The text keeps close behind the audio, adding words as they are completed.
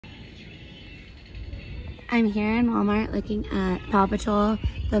I'm here in Walmart looking at Paw Patrol,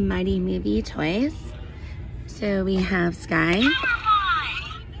 the Mighty Movie toys. So we have Sky.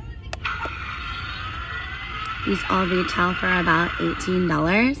 These all retail for about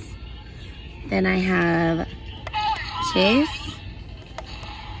 $18. Then I have Chase.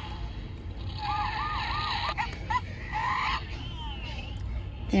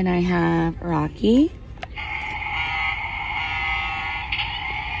 Then I have Rocky.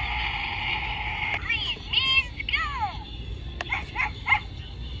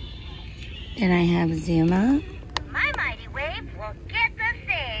 Then I have Zuma. My mighty wave will get the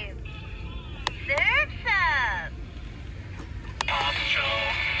save. Surf's up. Paw Patrol,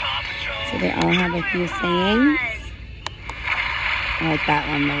 Paw Patrol. So they all have a few sayings. I like that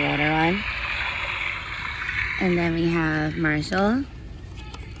one, the water one. And then we have Marshall. I'm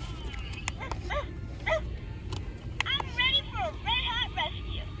ready for a red hot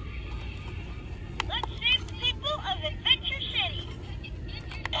rescue. Let's save people of Adventure City.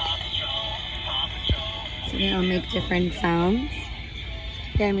 Paw Patrol, Paw Patrol. So they all make different sounds.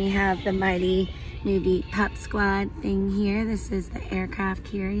 Then we have the Mighty Movie Pup Squad thing here. This is the aircraft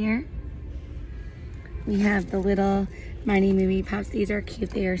carrier. We have the little Mighty Movie Pups. These are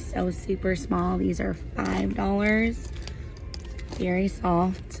cute. They are so super small. These are $5. Very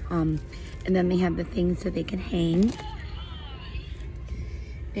soft. And then they have the things so they can hang.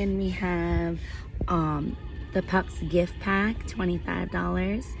 Then we have the Pups gift pack,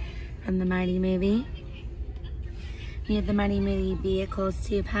 $25 from the Mighty Movie. We have the Mighty Movie Vehicles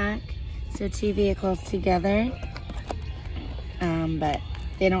 2-pack. So 2 vehicles together. But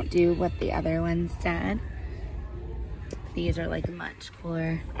they don't do what the other ones did. These are like much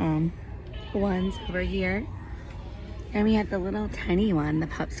cooler ones over here. And we have the little tiny one, the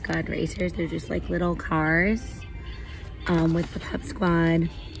Pup Squad Racers. They're just like little cars with the Pup Squad.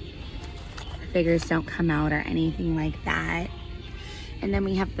 The figures don't come out or anything like that. And then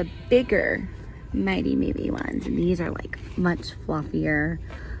we have the bigger Mighty Movie ones. And these are like much fluffier.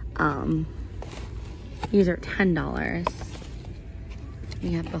 These are $10.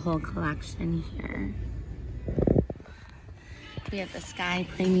 We have the whole collection here. We have the Sky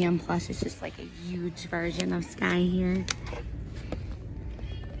Premium Plus. It's just like a huge version of Sky here.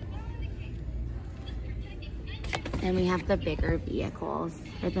 And we have the bigger vehicles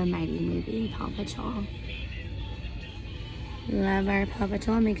for the Mighty Movie Paw Patrol. Love our Paw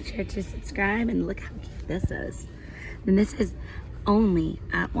Patrol. Make sure to subscribe and look how cute this is. And this is only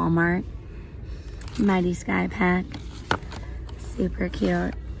at Walmart. Mighty Sky Pack. Super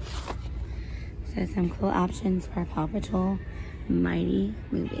cute. So some cool options for Paw Patrol Mighty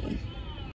Movie.